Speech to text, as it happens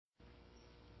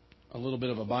a little bit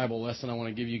of a Bible lesson I want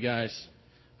to give you guys.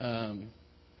 And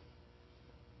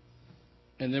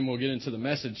then we'll get into the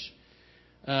message.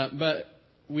 But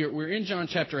we're in John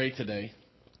chapter 8 today.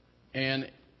 And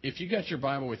if you got your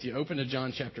Bible with you, open to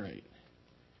John chapter 8.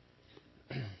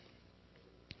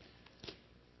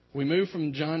 We moved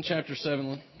from John chapter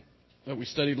 7 that we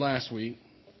studied last week.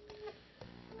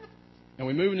 And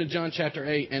we move into John chapter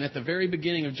 8. And at the very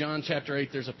beginning of John chapter 8,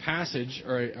 there's a passage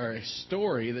or a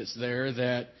story that's there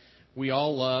that we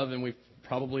all love and we've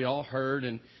probably all heard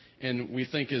and we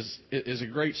think is a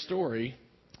great story.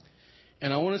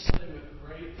 And I want to say with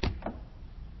great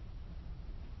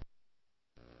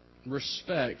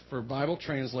respect for Bible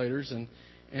translators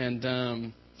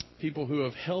and people who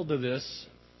have held to this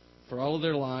for all of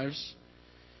their lives,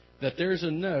 that there's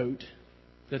a note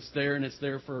that's there and it's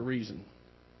there for a reason.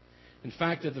 In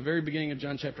fact, at the very beginning of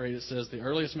John chapter 8, it says the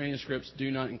earliest manuscripts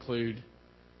do not include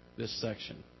this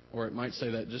section. Or it might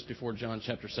say that just before John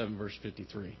chapter 7, verse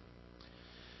 53.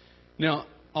 Now,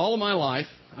 all of my life,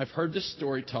 I've heard this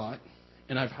story taught,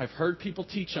 and I've heard people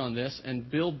teach on this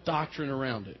and build doctrine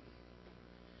around it.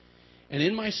 And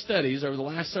in my studies over the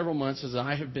last several months, as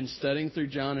I have been studying through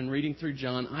John and reading through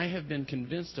John, I have been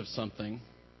convinced of something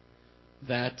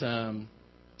that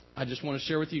I just want to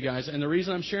share with you guys. And the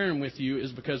reason I'm sharing with you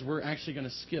is because we're actually going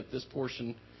to skip this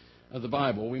portion of the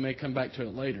Bible. We may come back to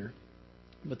it later.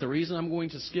 But the reason I'm going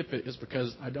to skip it is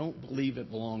because I don't believe it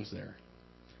belongs there.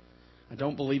 I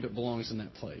don't believe it belongs in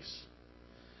that place.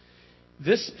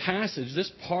 This passage,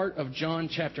 this part of John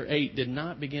chapter 8, did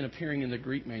not begin appearing in the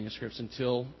Greek manuscripts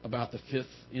until about the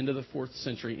end of the 4th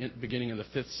century, beginning of the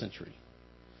 5th century.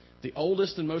 The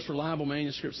oldest and most reliable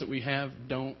manuscripts that we have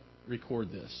don't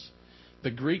record this.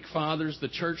 The Greek fathers, the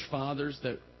church fathers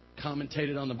that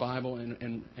commentated on the Bible,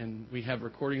 and we have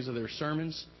recordings of their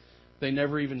sermons, they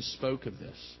never even spoke of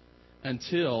this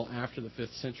until after the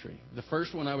 5th century. The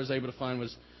first one I was able to find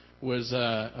was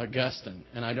Augustine,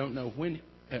 and I don't know when,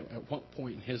 at what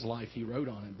point in his life he wrote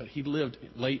on it, but he lived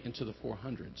late into the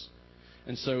 400s,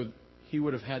 and so he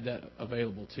would have had that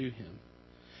available to him.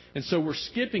 And so we're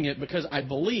skipping it because I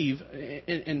believe,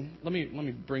 and let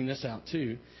me bring this out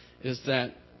too, is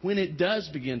that when it does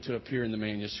begin to appear in the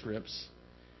manuscripts,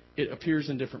 it appears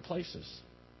in different places.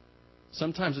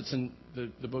 Sometimes it's in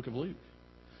the book of Luke.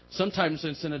 Sometimes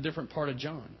it's in a different part of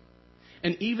John.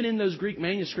 And even in those Greek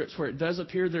manuscripts where it does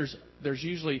appear, there's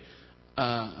usually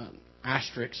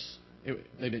asterisks.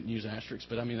 They didn't use asterisks,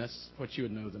 but I mean that's what you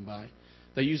would know them by.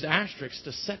 They used asterisks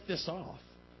to set this off,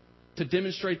 to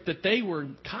demonstrate that they were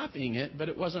copying it, but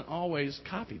it wasn't always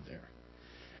copied there.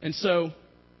 And so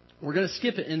we're going to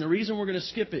skip it. And the reason we're going to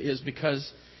skip it is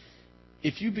because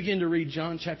if you begin to read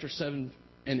John chapter 7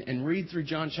 and read through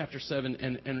John chapter 7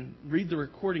 and read the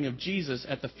recording of Jesus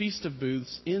at the Feast of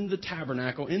Booths, in the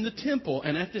tabernacle, in the temple,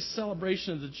 and at this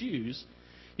celebration of the Jews,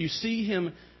 you see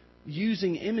him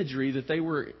using imagery that they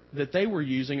were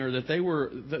using or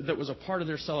that was a part of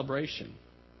their celebration.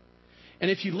 And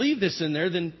if you leave this in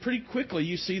there, then pretty quickly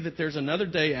you see that there's another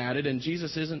day added and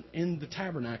Jesus isn't in the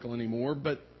tabernacle anymore,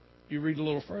 but you read a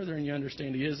little further and you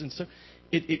understand he is. And so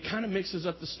it kind of mixes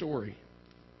up the story.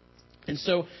 And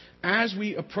so as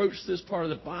we approach this part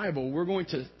of the Bible, we're going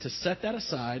to set that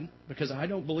aside because I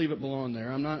don't believe it belongs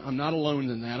there. I'm not alone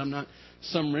in that. I'm not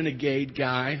some renegade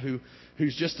guy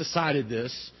who's just decided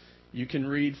this. You can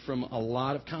read from a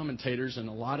lot of commentators and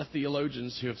a lot of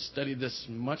theologians who have studied this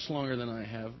much longer than I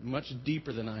have, much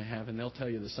deeper than I have, and they'll tell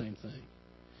you the same thing.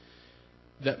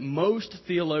 That most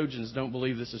theologians don't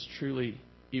believe this is truly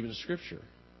even Scripture,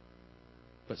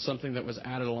 but something that was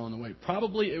added along the way.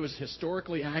 Probably it was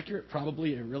historically accurate.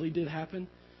 Probably it really did happen.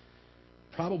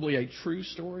 Probably a true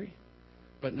story,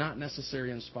 but not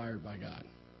necessarily inspired by God.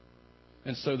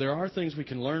 And so there are things we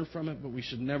can learn from it, but we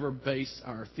should never base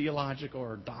our theological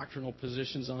or doctrinal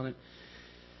positions on it.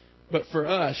 But for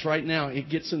us, right now, it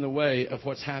gets in the way of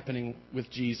what's happening with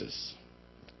Jesus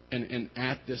and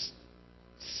at this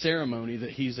ceremony that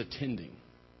he's attending.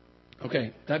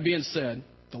 Okay, that being said,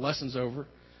 the lesson's over.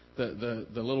 The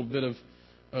little bit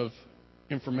of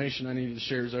information I needed to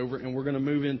share is over, and we're going to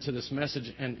move into this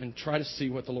message and try to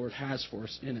see what the Lord has for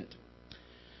us in it.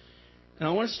 And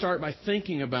I want to start by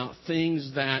thinking about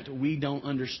things that we don't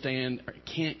understand, or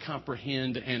can't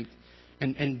comprehend,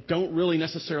 and don't really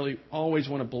necessarily always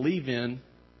want to believe in,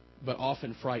 but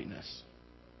often frighten us.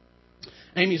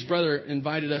 Amy's brother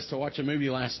invited us to watch a movie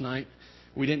last night.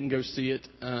 We didn't go see it,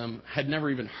 had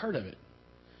never even heard of it.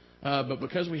 But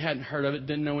because we hadn't heard of it,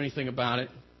 didn't know anything about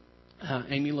it,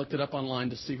 Amy looked it up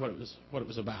online to see what it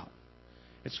was about.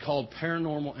 It's called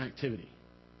Paranormal Activity.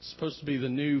 It's supposed to be the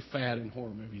new fad in horror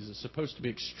movies. It's supposed to be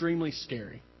extremely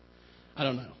scary. I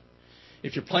don't know.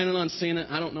 If you're planning on seeing it,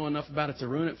 I don't know enough about it to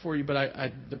ruin it for you, but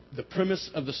the premise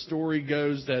of the story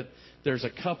goes that there's a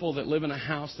couple that live in a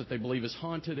house that they believe is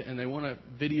haunted, and they want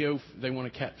to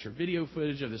capture video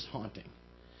footage of this haunting.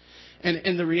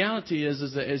 And the reality is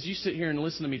that as you sit here and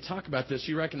listen to me talk about this,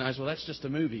 you recognize, well, that's just a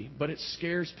movie, but it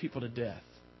scares people to death.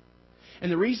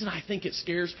 And the reason I think it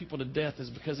scares people to death is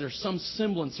because there's some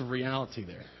semblance of reality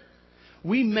there.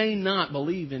 We may not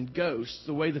believe in ghosts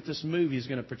the way that this movie is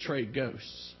going to portray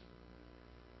ghosts.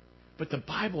 But the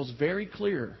Bible is very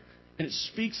clear, and it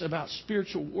speaks about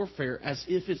spiritual warfare as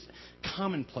if it's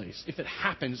commonplace, if it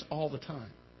happens all the time.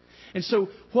 And so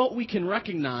what we can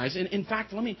recognize, and in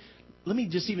fact, let me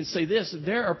just even say this,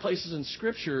 there are places in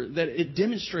Scripture that it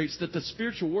demonstrates that the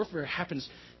spiritual warfare happens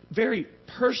very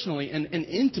personally and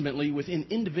intimately within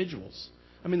individuals.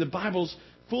 I mean, the Bible's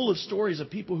full of stories of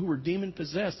people who were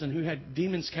demon-possessed and who had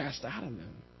demons cast out of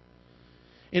them.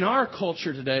 In our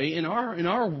culture today, in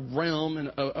our realm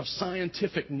of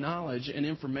scientific knowledge and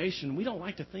information, we don't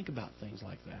like to think about things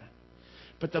like that.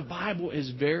 But the Bible is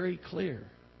very clear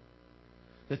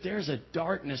that there's a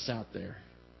darkness out there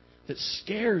that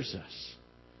scares us,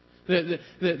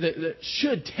 that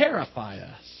should terrify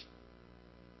us.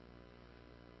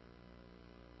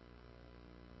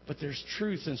 But there's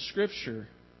truth in Scripture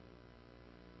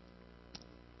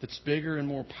that's bigger and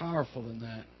more powerful than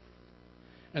that.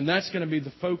 And that's going to be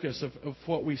the focus of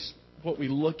what we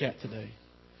look at today.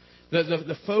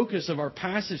 The focus of our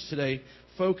passage today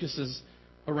focuses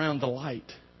around the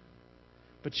light.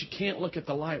 But you can't look at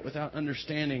the light without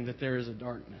understanding that there is a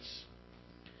darkness.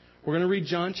 We're going to read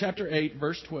John chapter 8,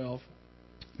 verse 12.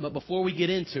 But before we get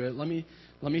into it, let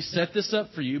me set this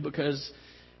up for you, because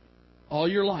all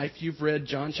your life you've read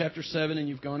John chapter 7 and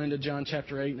you've gone into John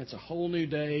chapter 8, and it's a whole new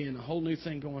day and a whole new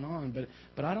thing going on.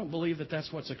 But I don't believe that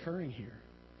that's what's occurring here.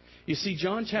 You see,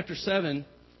 John chapter 7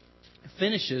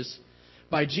 finishes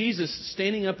by Jesus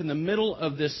standing up in the middle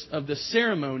of this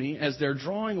ceremony as they're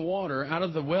drawing water out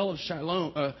of the well of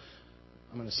Siloam.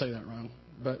 I'm going to say that wrong.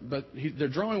 They're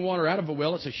drawing water out of a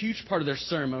well. It's a huge part of their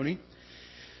ceremony.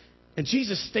 And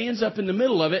Jesus stands up in the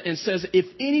middle of it and says, "If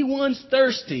anyone's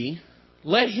thirsty,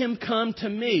 let him come to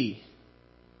me,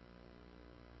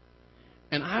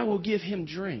 and I will give him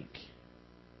drink.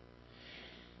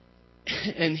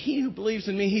 And he who believes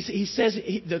in me," he says,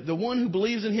 the one who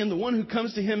believes in him, the one who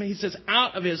comes to him, he says,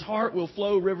 "out of his heart will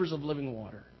flow rivers of living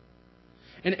water."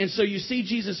 And so you see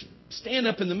Jesus stand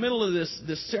up in the middle of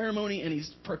this ceremony, and he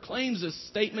proclaims this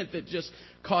statement that just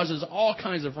causes all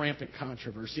kinds of rampant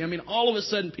controversy. I mean, all of a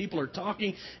sudden people are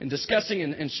talking and discussing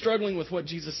and struggling with what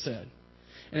Jesus said.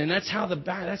 And that's how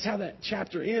that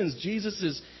chapter ends.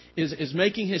 Jesus is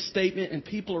making his statement, and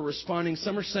people are responding.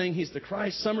 Some are saying he's the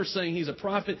Christ. Some are saying he's a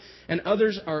prophet. And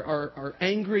others are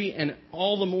angry, and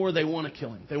all the more they want to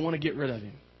kill him. They want to get rid of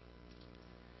him.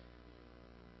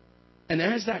 And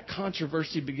as that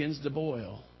controversy begins to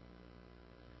boil,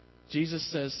 Jesus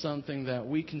says something that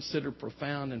we consider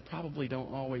profound and probably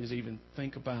don't always even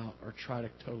think about or try to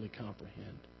totally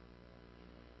comprehend.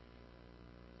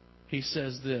 He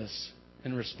says this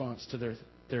in response to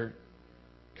their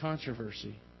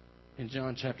controversy in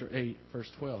John chapter 8,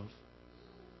 verse 12.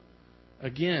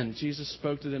 Again, Jesus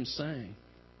spoke to them saying,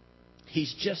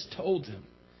 he's just told them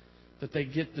that they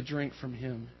get the drink from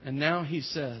him. And now he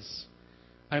says,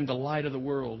 "I am the light of the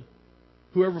world.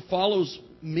 Whoever follows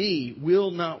me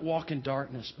will not walk in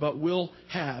darkness, but will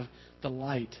have the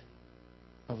light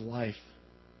of life."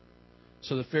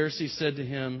 So the Pharisees said to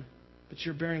him, "But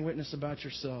you're bearing witness about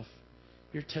yourself.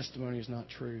 Your testimony is not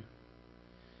true."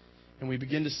 And we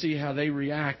begin to see how they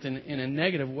react in a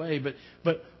negative way.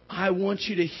 But I want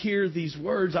you to hear these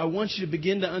words. I want you to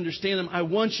begin to understand them. I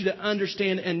want you to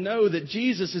understand and know that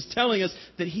Jesus is telling us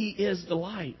that he is the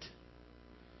light.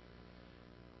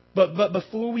 But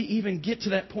before we even get to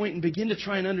that point and begin to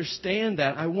try and understand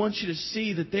that, I want you to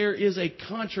see that there is a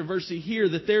controversy here,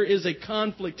 that there is a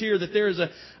conflict here, that there is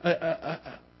a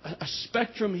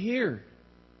spectrum here.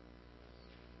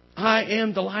 I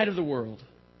am the light of the world.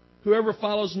 Whoever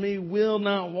follows me will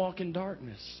not walk in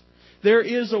darkness. There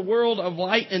is a world of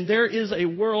light and there is a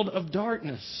world of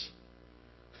darkness.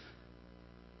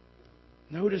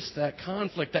 Notice that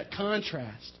conflict, that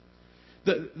contrast.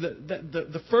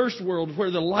 The first world where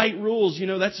the light rules,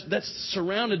 that's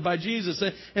surrounded by Jesus.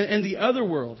 And the other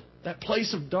world, that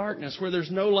place of darkness where there's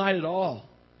no light at all.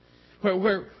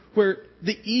 Where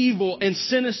the evil and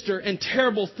sinister and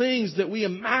terrible things that we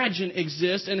imagine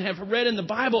exist and have read in the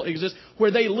Bible exist,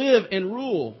 where they live and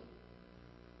rule.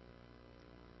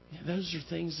 Those are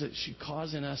things that should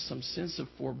cause in us some sense of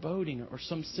foreboding or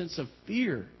some sense of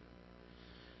fear.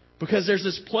 Because there's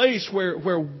this place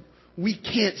where we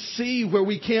can't see, where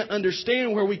we can't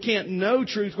understand, where we can't know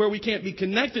truth, where we can't be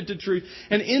connected to truth.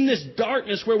 And in this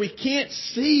darkness where we can't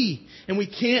see and we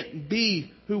can't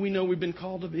be who we know we've been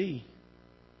called to be.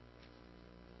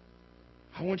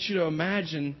 I want you to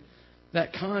imagine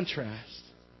that contrast.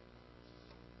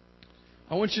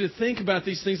 I want you to think about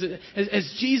these things.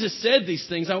 As Jesus said these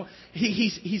things,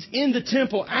 he's in the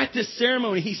temple at this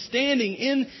ceremony. He's standing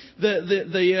in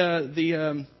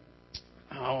the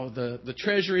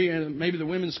treasury and maybe the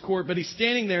women's court, but he's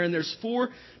standing there, and there's 4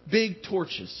 big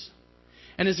torches.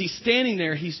 And as he's standing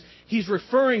there, he's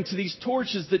referring to these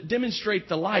torches that demonstrate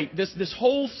the light. This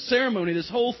whole ceremony, this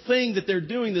whole thing that they're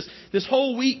doing, this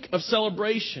whole week of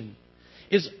celebration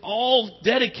is all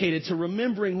dedicated to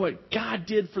remembering what God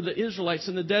did for the Israelites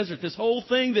in the desert. This whole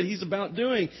thing that he's about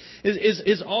doing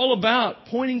is all about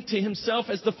pointing to himself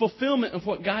as the fulfillment of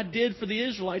what God did for the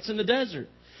Israelites in the desert.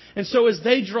 And so as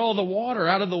they draw the water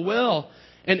out of the well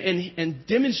and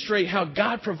demonstrate how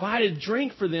God provided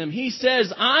drink for them, he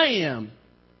says, I am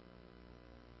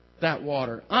that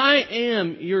water. I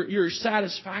am your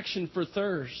satisfaction for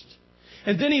thirst.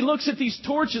 And then he looks at these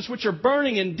torches which are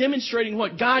burning and demonstrating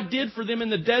what God did for them in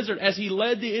the desert as he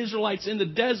led the Israelites in the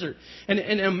desert. And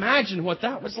imagine what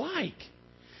that was like.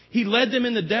 He led them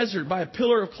in the desert by a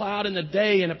pillar of cloud in the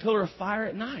day and a pillar of fire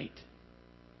at night.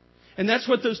 And that's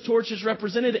what those torches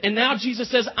represented. And now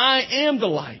Jesus says, I am the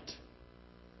light.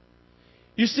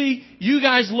 You see, you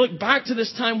guys look back to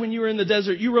this time when you were in the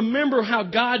desert. You remember how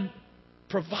God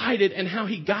provided and how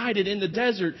he guided in the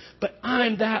desert. But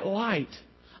I'm that light.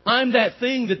 I'm that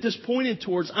thing that this pointed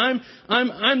towards. I'm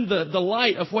the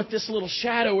light of what this little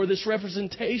shadow or this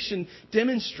representation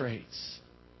demonstrates.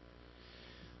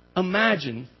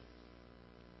 Imagine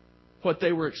what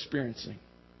they were experiencing.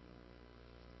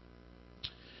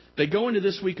 They go into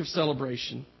this week of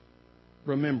celebration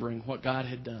remembering what God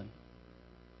had done.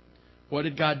 What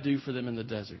did God do for them in the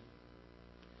desert?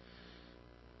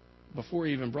 Before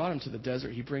he even brought them to the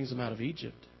desert, he brings them out of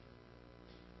Egypt.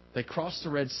 They cross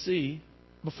the Red Sea.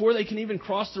 Before they can even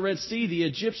cross the Red Sea, the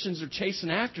Egyptians are chasing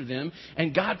after them,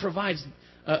 and God provides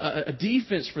a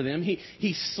defense for them.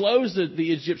 He slows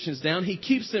the Egyptians down. He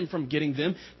keeps them from getting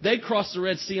them. They cross the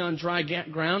Red Sea on dry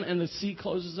ground, and the sea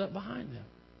closes up behind them.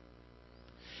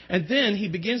 And then he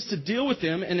begins to deal with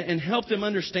them and help them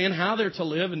understand how they're to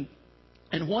live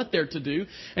and what they're to do.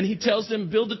 And he tells them,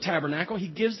 build a tabernacle. He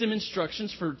gives them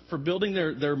instructions for building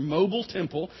their mobile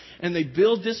temple. And they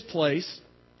build this place.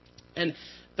 And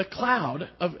the cloud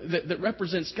that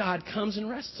represents God comes and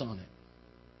rests on it.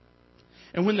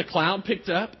 And when the cloud picked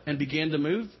up and began to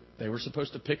move, they were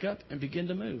supposed to pick up and begin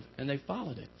to move. And they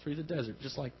followed it through the desert,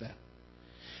 just like that.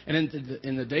 And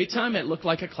in the daytime, it looked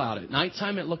like a cloud. At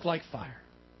nighttime, it looked like fire.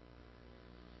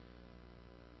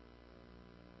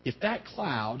 If that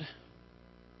cloud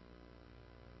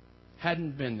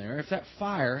hadn't been there, if that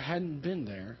fire hadn't been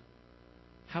there,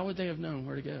 how would they have known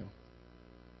where to go?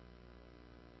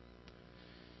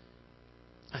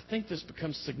 I think this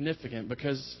becomes significant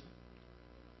because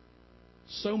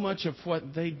so much of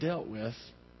what they dealt with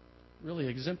really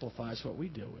exemplifies what we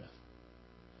deal with.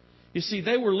 You see,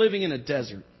 they were living in a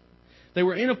desert. They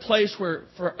were in a place where,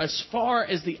 for as far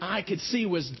as the eye could see,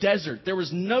 was desert. There was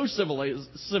no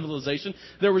civilization.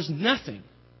 There was nothing.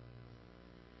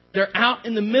 They're out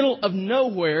in the middle of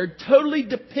nowhere, totally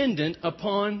dependent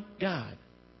upon God.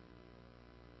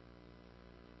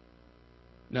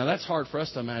 Now, that's hard for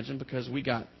us to imagine because we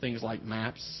got things like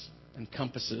maps and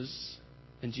compasses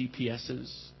and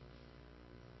GPSs.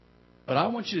 But I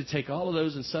want you to take all of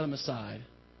those and set them aside.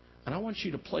 And I want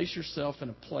you to place yourself in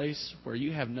a place where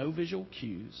you have no visual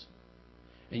cues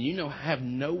and you have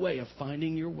no way of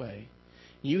finding your way.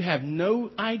 You have no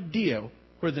idea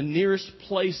where the nearest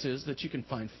place is that you can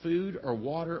find food or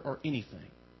water or anything.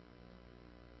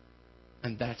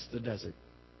 And that's the desert.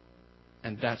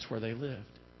 And that's where they lived.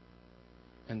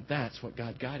 And that's what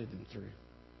God guided them through.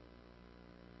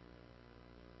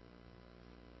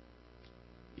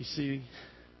 You see,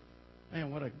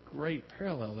 man, what a great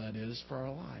parallel that is for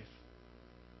our life.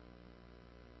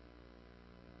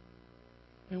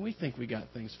 And we think we got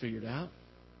things figured out.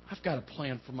 I've got a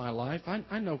plan for my life.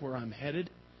 I know where I'm headed.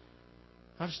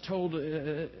 I was told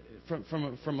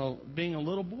from being a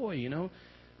little boy,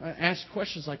 I asked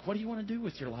questions like, what do you want to do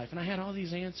with your life? And I had all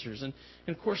these answers. And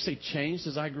of course, they changed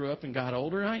as I grew up and got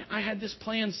older. And I had this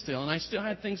plan still, and I still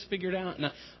had things figured out.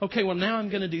 And well, now I'm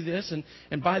going to do this.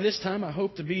 And by this time, I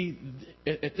hope to be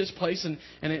at this place. And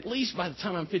at least by the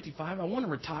time I'm 55, I want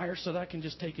to retire so that I can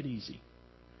just take it easy.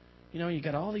 You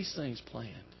got all these things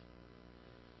planned.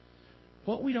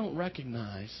 What we don't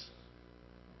recognize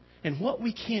and what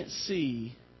we can't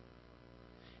see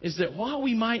is that while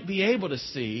we might be able to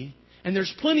see, and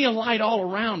there's plenty of light all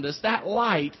around us, that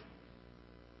light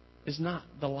is not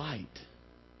the light.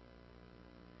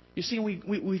 You see,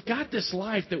 we've got this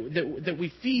life that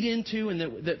we feed into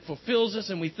and that fulfills us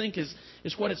and we think is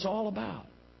what it's all about.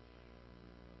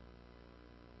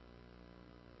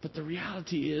 But the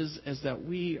reality is that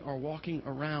we are walking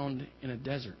around in a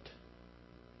desert.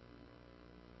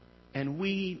 And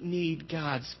we need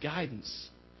God's guidance.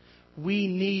 We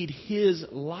need His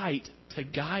light to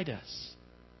guide us.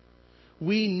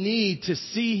 We need to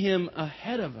see Him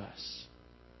ahead of us.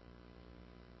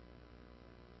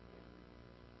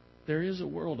 There is a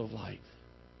world of light.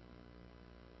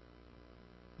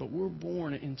 But we're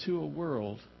born into a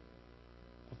world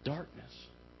of darkness.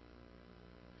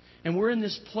 And we're in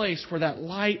this place where that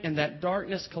light and that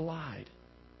darkness collide.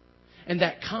 And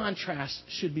that contrast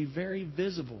should be very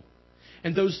visible.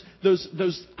 And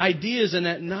those ideas and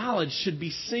that knowledge should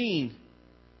be seen.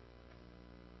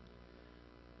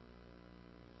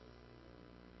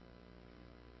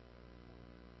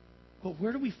 But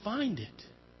where do we find it?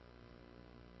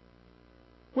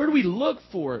 Where do we look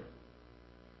for it?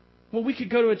 Well, we could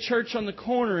go to a church on the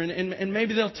corner and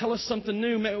maybe they'll tell us something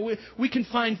new. We can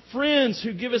find friends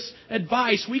who give us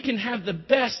advice. We can have the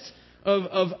best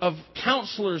of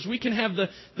counselors. We can have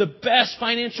the best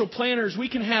financial planners. We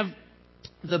can have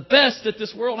the best that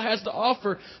this world has to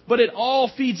offer. But it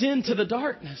all feeds into the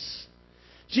darkness.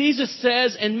 Jesus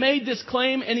says and made this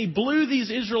claim, and He blew these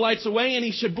Israelites away, and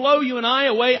He should blow you and I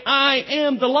away. I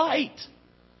am the light.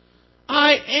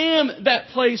 I am that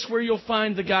place where you'll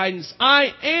find the guidance.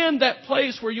 I am that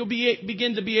place where you'll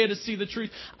begin to be able to see the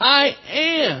truth. I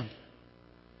am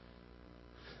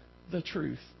the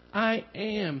truth. I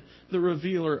am the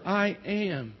revealer. I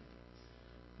am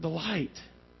the light.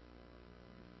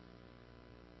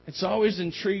 It's always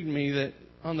intrigued me that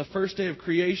on the first day of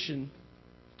creation,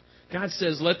 God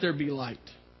says, "Let there be light."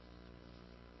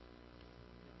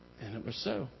 And it was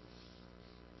so.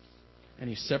 And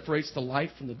He separates the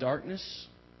light from the darkness.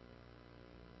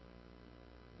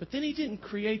 But then He didn't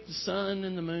create the sun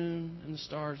and the moon and the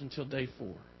stars until day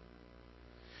 4.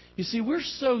 You see, we're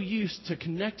so used to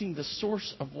connecting the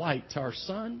source of light to our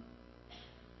sun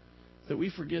that we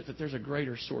forget that there's a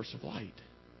greater source of light.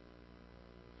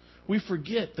 We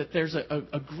forget that there's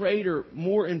a greater,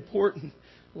 more important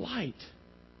light.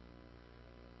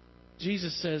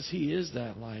 Jesus says He is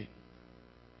that light.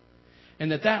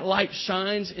 And that light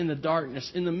shines in the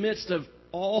darkness, in the midst of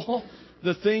all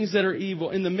the things that are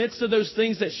evil, in the midst of those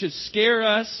things that should scare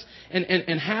us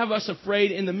and have us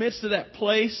afraid, in the midst of that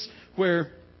place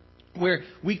where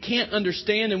we can't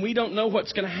understand and we don't know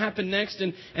what's going to happen next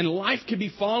and life could be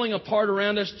falling apart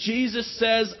around us. Jesus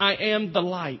says, "I am the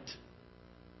light."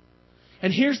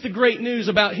 And here's the great news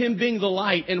about Him being the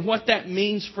light and what that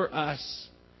means for us.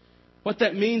 What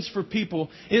that means for people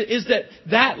is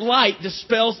that light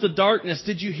dispels the darkness.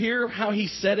 Did you hear how He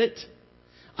said it?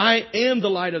 I am the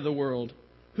light of the world.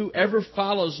 Whoever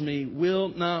follows me will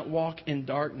not walk in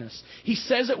darkness. He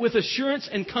says it with assurance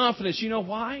and confidence. You know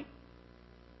why?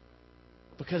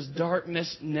 Because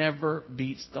darkness never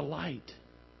beats the light.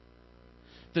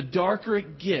 The darker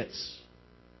it gets,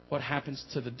 what happens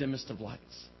to the dimmest of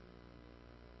lights?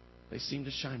 They seem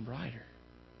to shine brighter.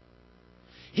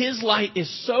 His light is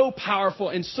so powerful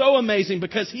and so amazing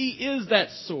because He is that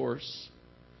source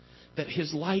that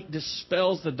His light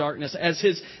dispels the darkness. As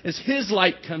His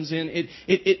light comes in,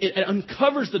 it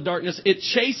uncovers the darkness. It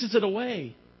chases it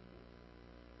away.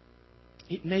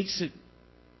 It makes it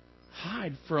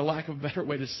hide, for a lack of a better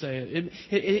way to say it.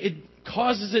 It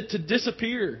causes it to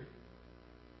disappear.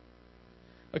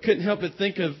 I couldn't help but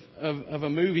think of a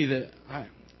movie that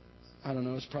I don't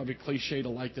know, it's probably cliche to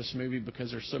like this movie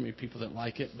because there's so many people that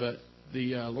like it, but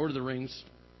the Lord of the Rings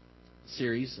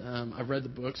series, I've read the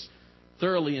books,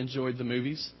 thoroughly enjoyed the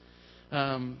movies.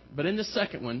 But in the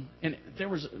second one, and there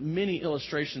was many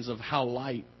illustrations of how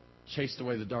light chased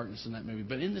away the darkness in that movie,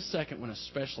 but in the second one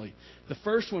especially, the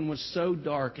first one was so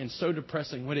dark and so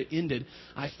depressing. When it ended,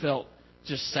 I felt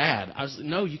just sad. I was like,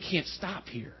 no, you can't stop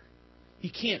here. You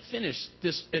can't finish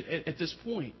this at this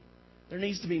point. There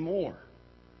needs to be more.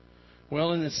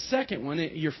 Well, in the second one,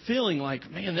 you're feeling like,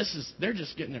 man, they're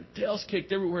just getting their tails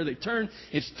kicked everywhere they turn.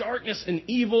 It's darkness and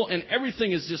evil, and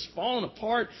everything is just falling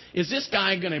apart. Is this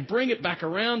guy going to bring it back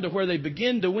around to where they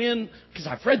begin to win? Because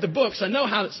I've read the books. I know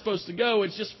how it's supposed to go.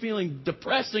 It's just feeling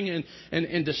depressing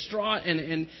and distraught,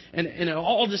 and it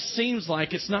all just seems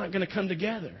like it's not going to come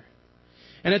together.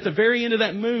 And at the very end of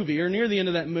that movie, or near the end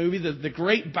of that movie, the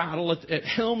great battle at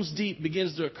Helm's Deep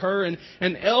begins to occur.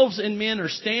 And elves and men are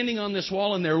standing on this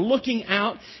wall, and they're looking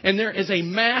out, and there is a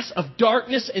mass of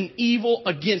darkness and evil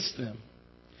against them.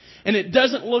 And it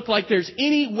doesn't look like there's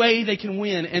any way they can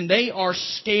win. And they are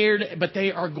scared, but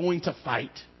they are going to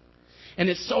fight. And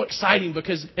it's so exciting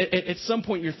because at some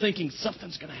point you're thinking,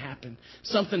 something's going to happen.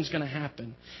 Something's going to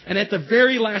happen. And at the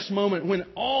very last moment, when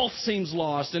all seems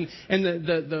lost, and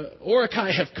the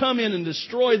Uruk-hai have come in and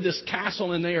destroyed this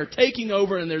castle, and they are taking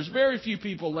over, and there's very few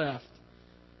people left.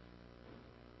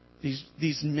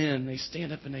 These men, they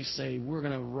stand up and they say, we're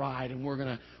going to ride, and we're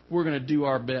going to do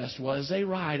our best. Well, as they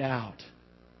ride out,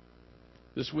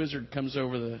 this wizard comes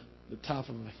over the top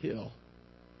of a hill,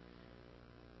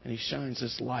 and he shines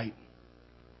this light.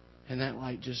 And that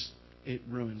light it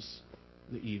ruins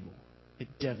the evil. It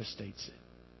devastates it.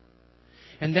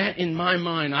 And that, in my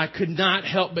mind, I could not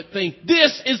help but think,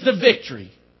 this is the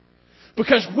victory.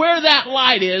 Because where that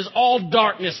light is, all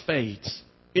darkness fades.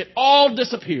 It all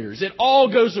disappears. It all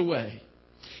goes away.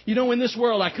 You know, in this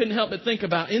world, I couldn't help but think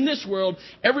about, in this world,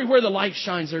 everywhere the light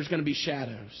shines, there's going to be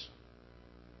shadows.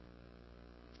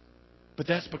 But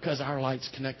that's because our light's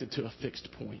connected to a fixed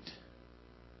point.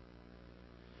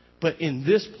 But in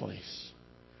this place,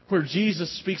 where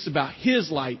Jesus speaks about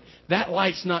His light, that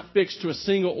light's not fixed to a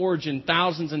single origin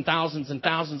thousands and thousands and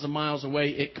thousands of miles away.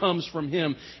 It comes from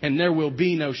Him, and there will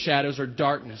be no shadows or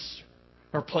darkness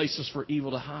or places for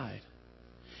evil to hide.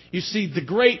 You see, the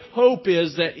great hope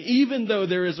is that even though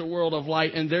there is a world of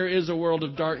light and there is a world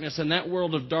of darkness, and that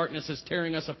world of darkness is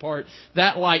tearing us apart,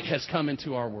 that light has come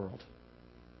into our world.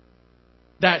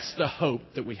 That's the hope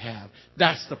that we have.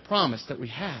 That's the promise that we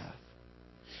have.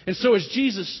 And so as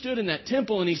Jesus stood in that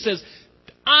temple and He says,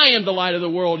 I am the light of the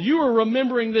world. You are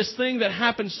remembering this thing that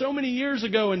happened so many years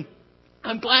ago, and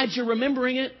I'm glad you're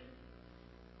remembering it.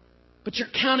 But you're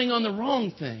counting on the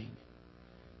wrong thing.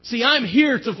 See, I'm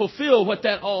here to fulfill what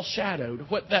that all shadowed,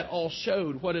 what that all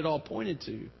showed, what it all pointed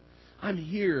to. I'm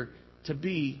here to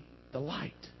be the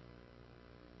light.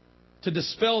 To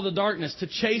dispel the darkness, to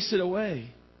chase it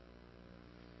away.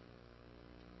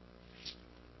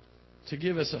 To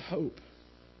give us a hope.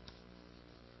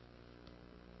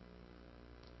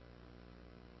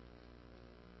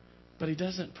 But He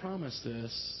doesn't promise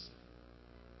this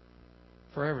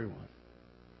for everyone.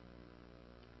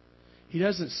 He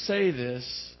doesn't say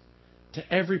this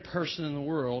to every person in the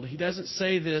world. He doesn't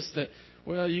say this that,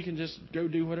 well, you can just go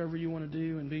do whatever you want to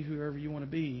do and be whoever you want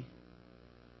to be,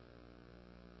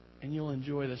 and you'll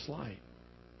enjoy this light.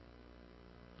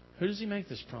 Who does He make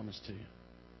this promise to?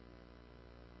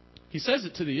 He says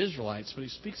it to the Israelites, but He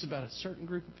speaks about a certain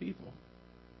group of people.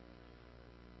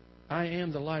 I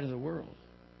am the light of the world.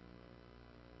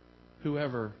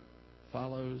 Whoever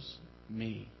follows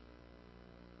me.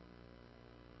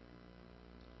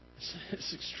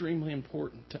 It's extremely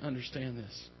important to understand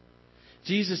this.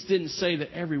 Jesus didn't say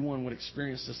that everyone would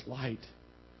experience this light,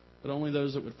 but only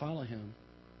those that would follow Him.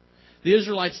 The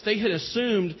Israelites, they had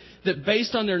assumed that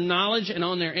based on their knowledge and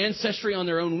on their ancestry, on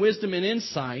their own wisdom and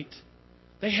insight,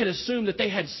 they had assumed that they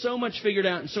had so much figured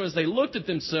out. And so as they looked at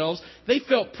themselves, they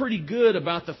felt pretty good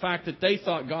about the fact that they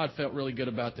thought God felt really good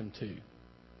about them too.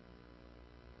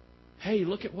 Hey,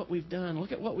 look at what we've done.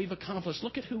 Look at what we've accomplished.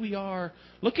 Look at who we are.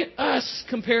 Look at us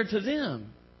compared to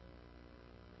them.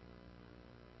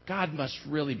 God must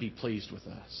really be pleased with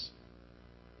us.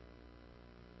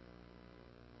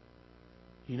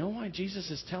 You know why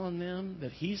Jesus is telling them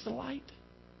that He's the light?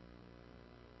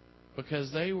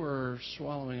 Because they were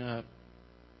swallowing up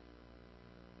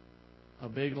a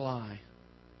big lie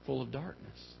full of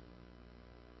darkness.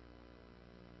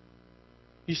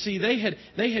 You see,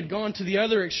 they had gone to the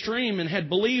other extreme and had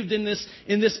believed in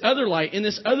this other light, in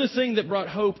this other thing that brought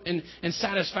hope and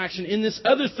satisfaction, in this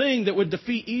other thing that would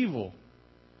defeat evil.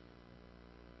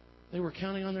 They were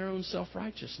counting on their own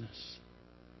self-righteousness.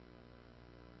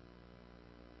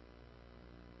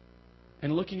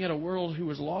 And looking at a world who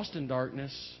was lost in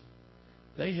darkness,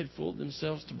 they had fooled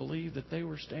themselves to believe that they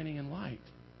were standing in light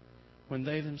when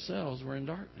they themselves were in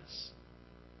darkness.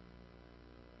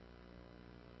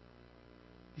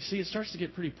 You see, it starts to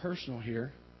get pretty personal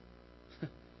here.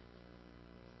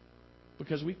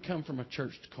 Because we come from a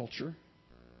church culture.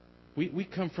 We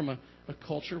come from a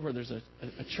culture where there's a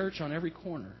church on every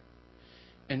corner.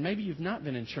 And maybe you've not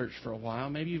been in church for a while.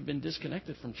 Maybe you've been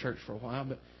disconnected from church for a while.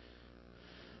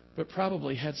 But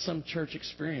probably had some church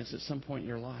experience at some point in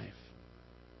your life.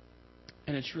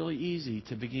 And it's really easy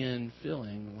to begin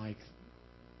feeling like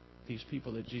these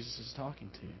people that Jesus is talking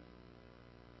to.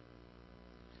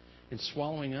 And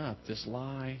swallowing up this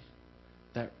lie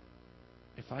that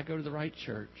if I go to the right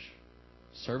church,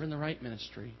 serve in the right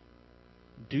ministry,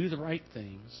 do the right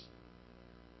things,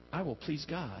 I will please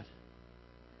God.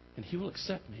 And He will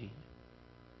accept me.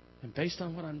 And based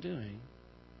on what I'm doing,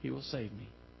 He will save me.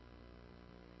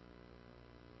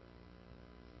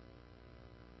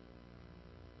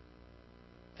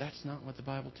 that's not what the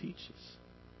Bible teaches.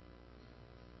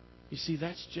 You see,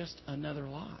 that's just another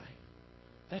lie.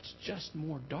 That's just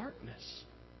more darkness.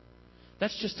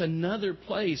 That's just another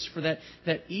place for that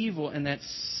evil and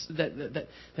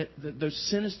those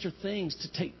sinister things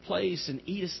to take place and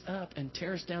eat us up and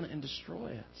tear us down and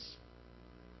destroy us.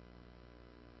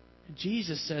 And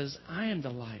Jesus says, I am the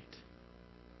light.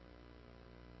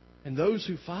 And those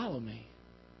who follow me,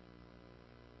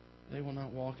 they will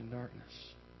not walk in darkness.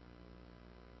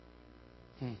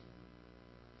 You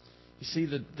see,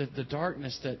 the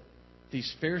darkness that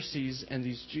these Pharisees and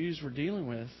these Jews were dealing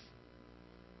with,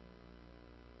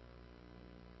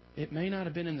 it may not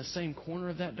have been in the same corner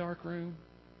of that dark room,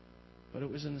 but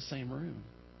it was in the same room.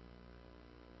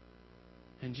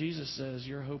 And Jesus says,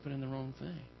 you're hoping in the wrong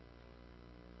thing.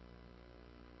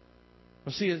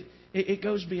 Well, see, it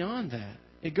goes beyond that.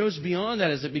 It goes beyond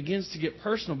that as it begins to get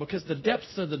personal, because the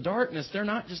depths of the darkness, they're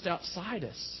not just outside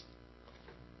us.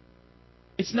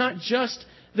 It's not just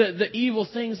the evil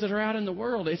things that are out in the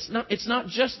world. It's not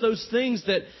just those things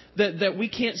that we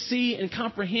can't see and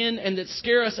comprehend and that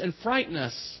scare us and frighten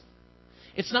us.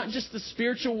 It's not just the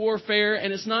spiritual warfare,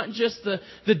 and it's not just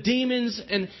the demons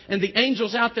and the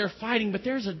angels out there fighting, but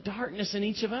there's a darkness in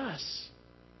each of us.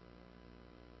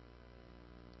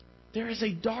 There is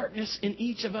a darkness in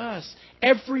each of us.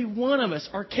 Every one of us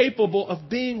are capable of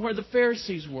being where the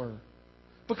Pharisees were,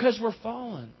 because we're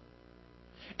fallen.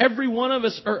 Every one of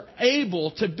us are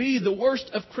able to be the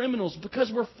worst of criminals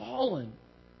because we're fallen.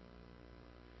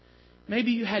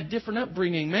 Maybe you had different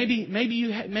upbringing. Maybe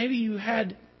you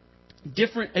had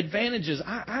different advantages.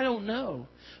 I don't know.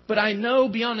 But I know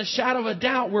beyond a shadow of a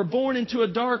doubt we're born into a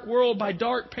dark world by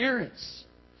dark parents.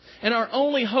 And our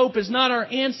only hope is not our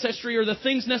ancestry or the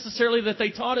things necessarily that they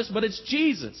taught us, but it's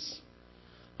Jesus.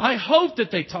 I hope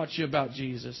that they taught you about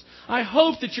Jesus. I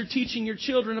hope that you're teaching your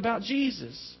children about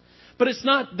Jesus. But it's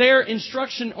not their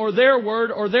instruction or their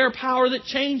word or their power that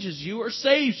changes you or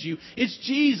saves you. It's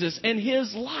Jesus and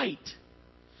His light.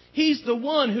 He's the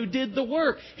one who did the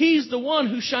work. He's the one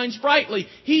who shines brightly.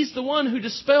 He's the one who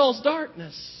dispels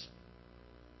darkness.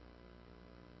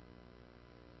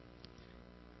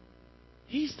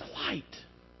 He's the light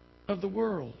of the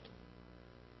world.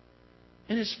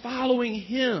 And it's following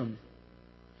Him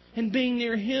and being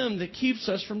near Him that keeps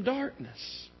us from darkness.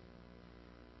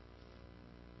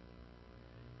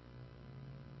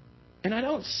 And I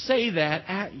don't say that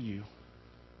at you.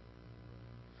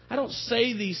 I don't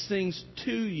say these things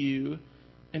to you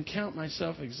and count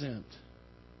myself exempt.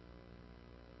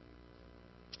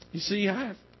 You see,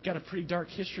 I've got a pretty dark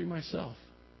history myself.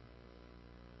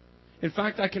 In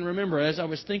fact, I can remember as I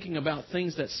was thinking about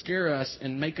things that scare us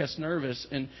and make us nervous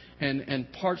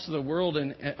and parts of the world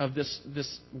and of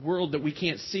this world that we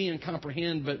can't see and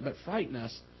comprehend but frighten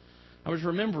us, I was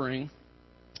remembering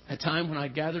a time when I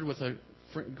gathered with a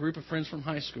group of friends from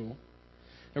high school.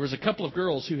 There was a couple of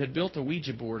girls who had built a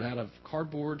Ouija board out of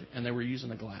cardboard, and they were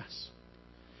using a glass.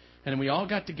 And we all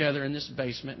got together in this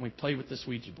basement, and we played with this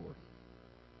Ouija board.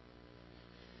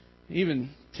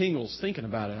 Even tingles thinking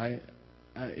about it.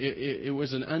 It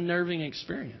was an unnerving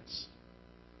experience.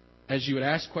 As you would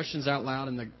ask questions out loud,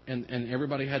 and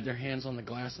everybody had their hands on the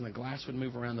glass, and the glass would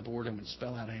move around the board and would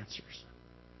spell out answers.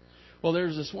 Well, there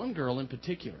was this one girl in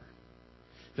particular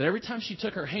that every time she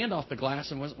took her hand off the glass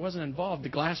and wasn't involved, the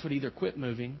glass would either quit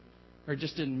moving or it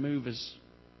just didn't move as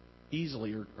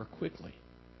easily or quickly.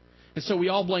 And so we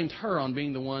all blamed her on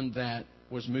being the one that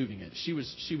was moving it. She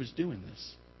was doing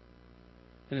this.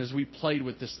 And as we played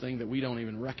with this thing that we don't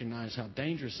even recognize how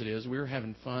dangerous it is, we were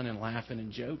having fun and laughing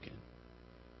and joking.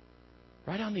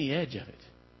 Right on the edge of it.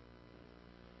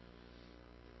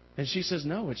 And she says,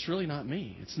 no, it's really not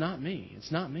me. It's not me. It's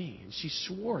not me. And she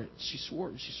swore it. She swore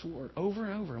it. She swore it over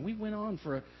and over. And we went on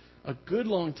for a good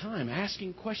long time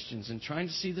asking questions and trying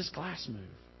to see this glass move.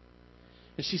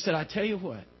 And she said, I tell you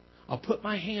what, I'll put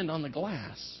my hand on the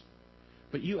glass,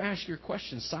 but you ask your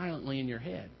question silently in your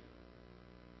head.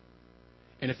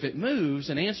 And if it moves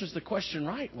and answers the question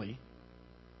rightly,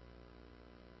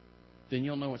 then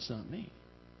you'll know it's not me.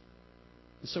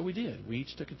 And so we did. We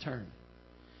each took a turn.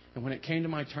 And when it came to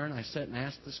my turn, I sat and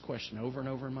asked this question over and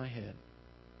over in my head.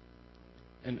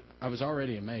 And I was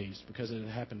already amazed because it had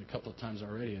happened a couple of times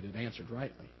already. It had answered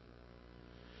rightly.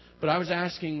 But I was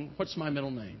asking, what's my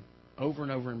middle name? Over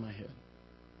and over in my head.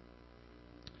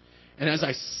 And as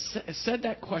I said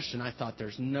that question, I thought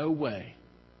there's no way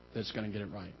that it's going to get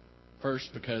it right.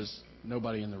 First, because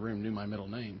nobody in the room knew my middle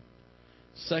name.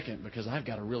 Second, because I've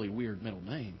got a really weird middle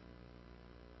name.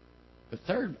 But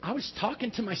third, I was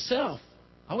talking to myself.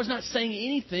 I was not saying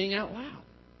anything out loud.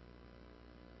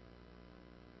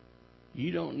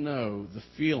 You don't know the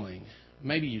feeling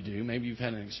Maybe you do. Maybe you've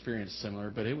had an experience similar,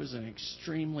 but it was an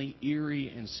extremely eerie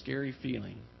and scary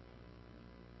feeling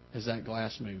as that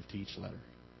glass moved to each letter.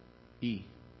 E.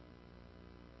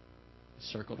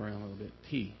 Circled around a little bit.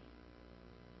 T.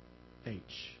 H.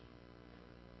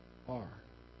 R.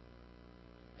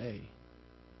 A.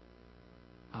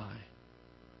 I.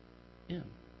 M.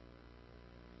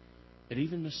 It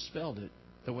even misspelled it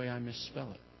the way I misspell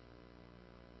it.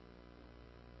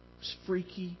 It was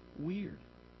freaky weird.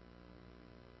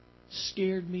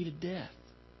 Scared me to death.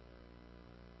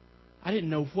 I didn't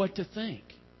know what to think.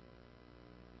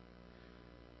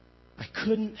 I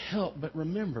couldn't help but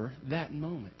remember that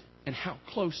moment and how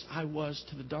close I was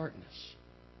to the darkness.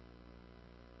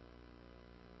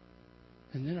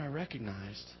 And then I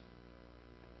recognized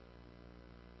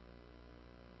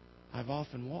I've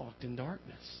often walked in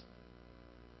darkness.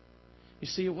 You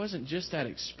see, it wasn't just that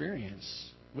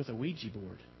experience with a Ouija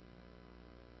board.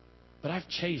 But I've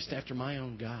chased after my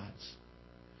own gods.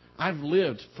 I've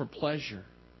lived for pleasure.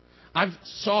 I've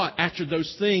sought after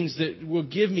those things that will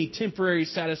give me temporary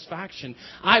satisfaction.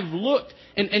 I've looked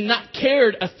and not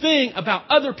cared a thing about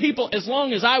other people as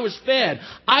long as I was fed.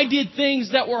 I did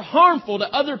things that were harmful to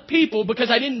other people because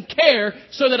I didn't care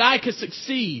so that I could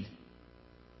succeed.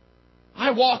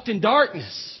 I walked in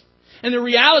darkness. And the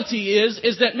reality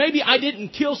is that maybe I didn't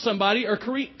kill somebody or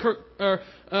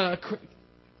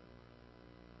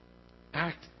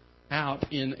act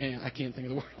out in, I can't think of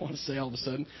the word I want to say all of a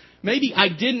sudden. Maybe I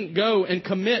didn't go and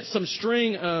commit some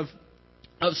string of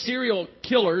serial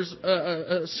killers,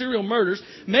 serial murders.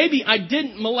 Maybe I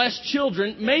didn't molest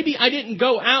children. Maybe I didn't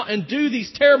go out and do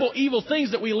these terrible, evil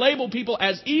things that we label people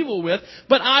as evil with,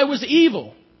 but I was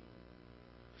evil.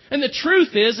 And the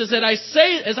truth is that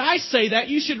as I say that,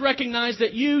 you should recognize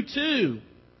that you too,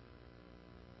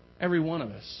 every one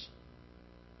of us,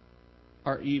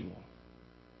 are evil.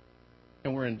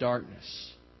 And we're in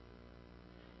darkness.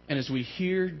 And as we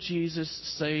hear Jesus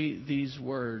say these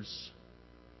words,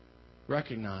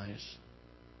 recognize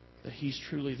that He's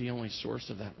truly the only source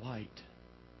of that light.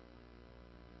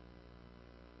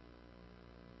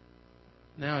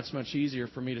 Now it's much easier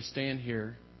for me to stand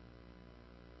here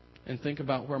and think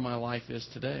about where my life is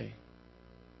today.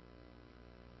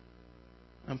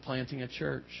 I'm planting a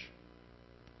church.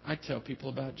 I tell people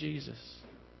about Jesus.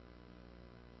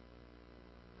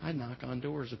 I knock on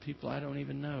doors of people I don't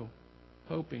even know,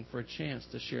 hoping for a chance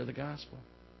to share the gospel.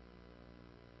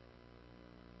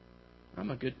 I'm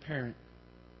a good parent.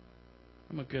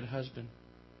 I'm a good husband.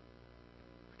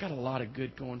 I've got a lot of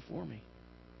good going for me.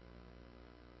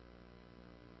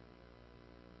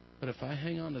 But if I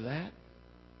hang on to that,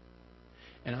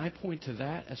 and I point to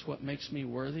that as what makes me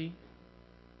worthy,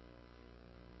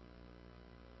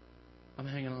 I'm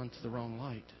hanging on to the wrong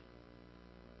light.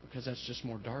 Because that's just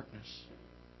more darkness.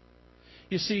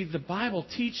 You see, the Bible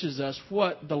teaches us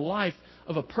what the life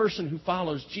of a person who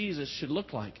follows Jesus should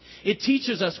look like. It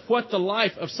teaches us what the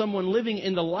life of someone living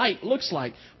in the light looks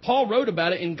like. Paul wrote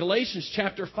about it in Galatians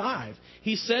chapter 5.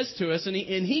 He says to us, and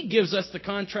he gives us the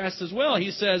contrast as well.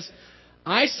 He says,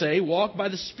 I say, walk by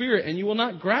the Spirit, and you will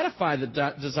not gratify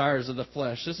the desires of the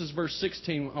flesh. This is verse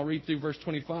 16. I'll read through verse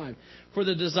 25. For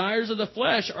the desires of the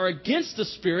flesh are against the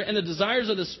Spirit, and the desires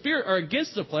of the Spirit are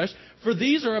against the flesh, for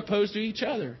these are opposed to each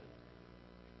other.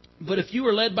 But if you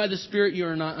are led by the Spirit, you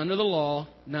are not under the law.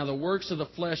 Now the works of the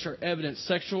flesh are evident: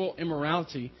 sexual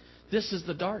immorality. This is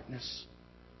the darkness.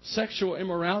 Sexual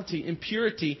immorality,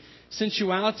 impurity,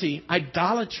 sensuality,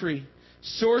 idolatry,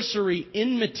 sorcery,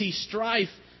 enmity, strife,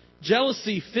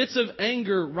 jealousy, fits of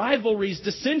anger, rivalries,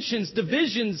 dissensions,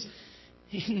 divisions,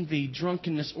 envy,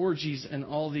 drunkenness, orgies, and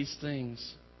all these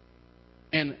things.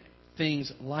 And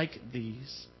things like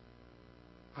these.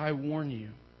 I warn you,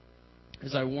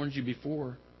 as I warned you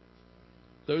before,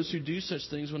 those who do such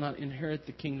things will not inherit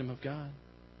the kingdom of God.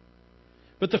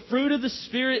 But the fruit of the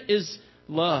Spirit is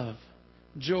love,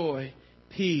 joy,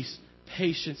 peace,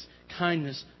 patience,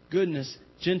 kindness, goodness,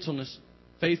 gentleness,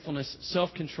 faithfulness,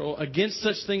 self-control. Against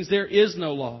such things there is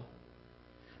no law.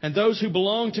 And those who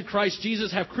belong to Christ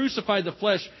Jesus have crucified the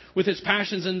flesh with its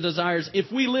passions and desires.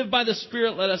 If we live by the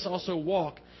Spirit, let us also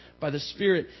walk by the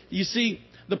Spirit. You see,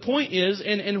 the point is,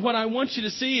 and what I want you to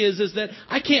see is that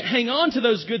I can't hang on to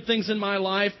those good things in my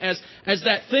life as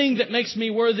that thing that makes me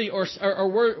worthy or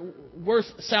worth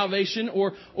salvation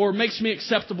or makes me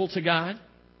acceptable to God.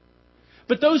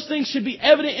 But those things should be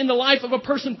evident in the life of a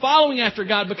person following after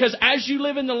God, because as you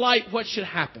live in the light, what should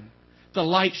happen? The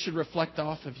light should reflect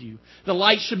off of you. The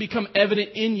light should become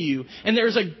evident in you. And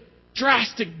there's a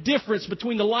drastic difference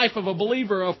between the life of a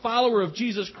believer, a follower of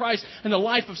Jesus Christ, and the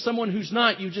life of someone who's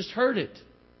not. You just heard it.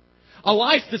 A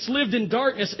life that's lived in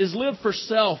darkness is lived for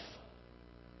self.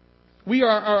 We are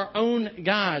our own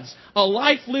gods. A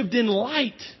life lived in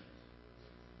light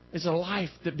is a life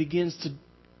that begins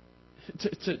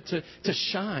to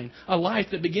shine. A life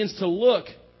that begins to look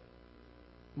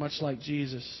much like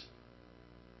Jesus.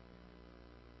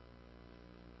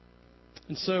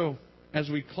 And so, as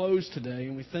we close today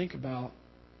and we think about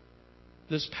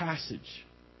this passage,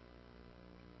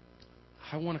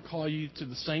 I want to call you to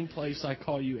the same place I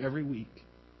call you every week.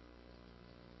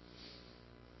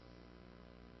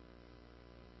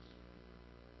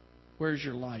 Where's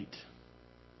your light?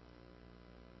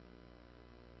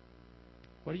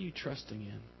 What are you trusting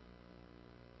in?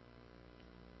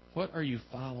 What are you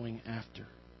following after?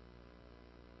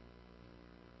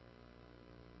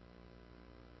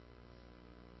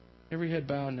 Every head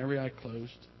bowed and every eye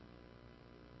closed.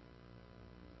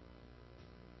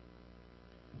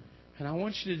 And I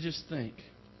want you to just think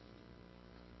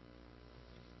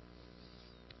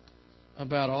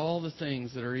about all the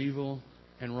things that are evil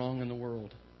and wrong in the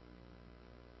world.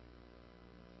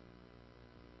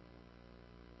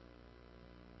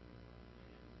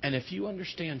 And if you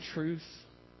understand truth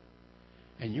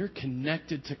and you're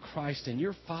connected to Christ and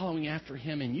you're following after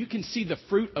Him and you can see the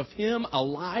fruit of Him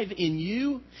alive in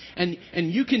you and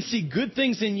you can see good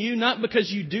things in you, not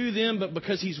because you do them, but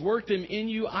because He's worked them in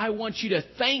you, I want you to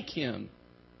thank Him.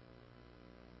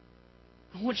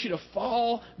 I want you to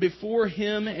fall before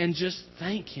Him and just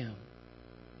thank Him.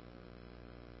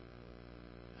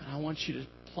 And I want you to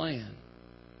plan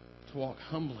to walk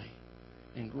humbly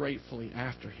and gratefully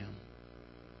after Him.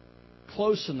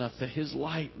 Close enough that His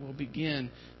light will begin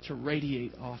to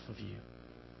radiate off of you.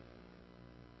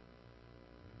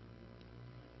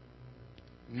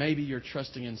 Maybe you're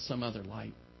trusting in some other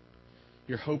light.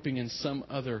 You're hoping in some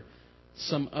other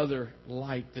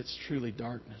light that's truly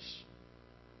darkness.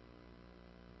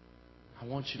 I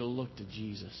want you to look to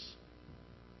Jesus.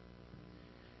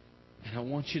 And I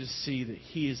want you to see that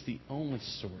He is the only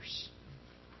source.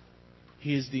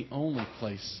 He is the only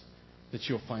place that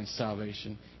you'll find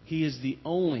salvation. He is the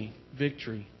only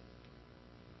victory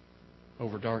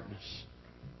over darkness.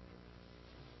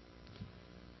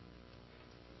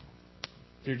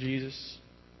 Dear Jesus,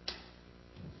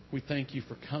 we thank You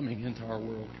for coming into our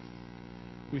world.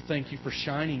 We thank You for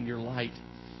shining Your light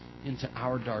into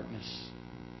our darkness.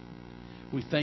 We thank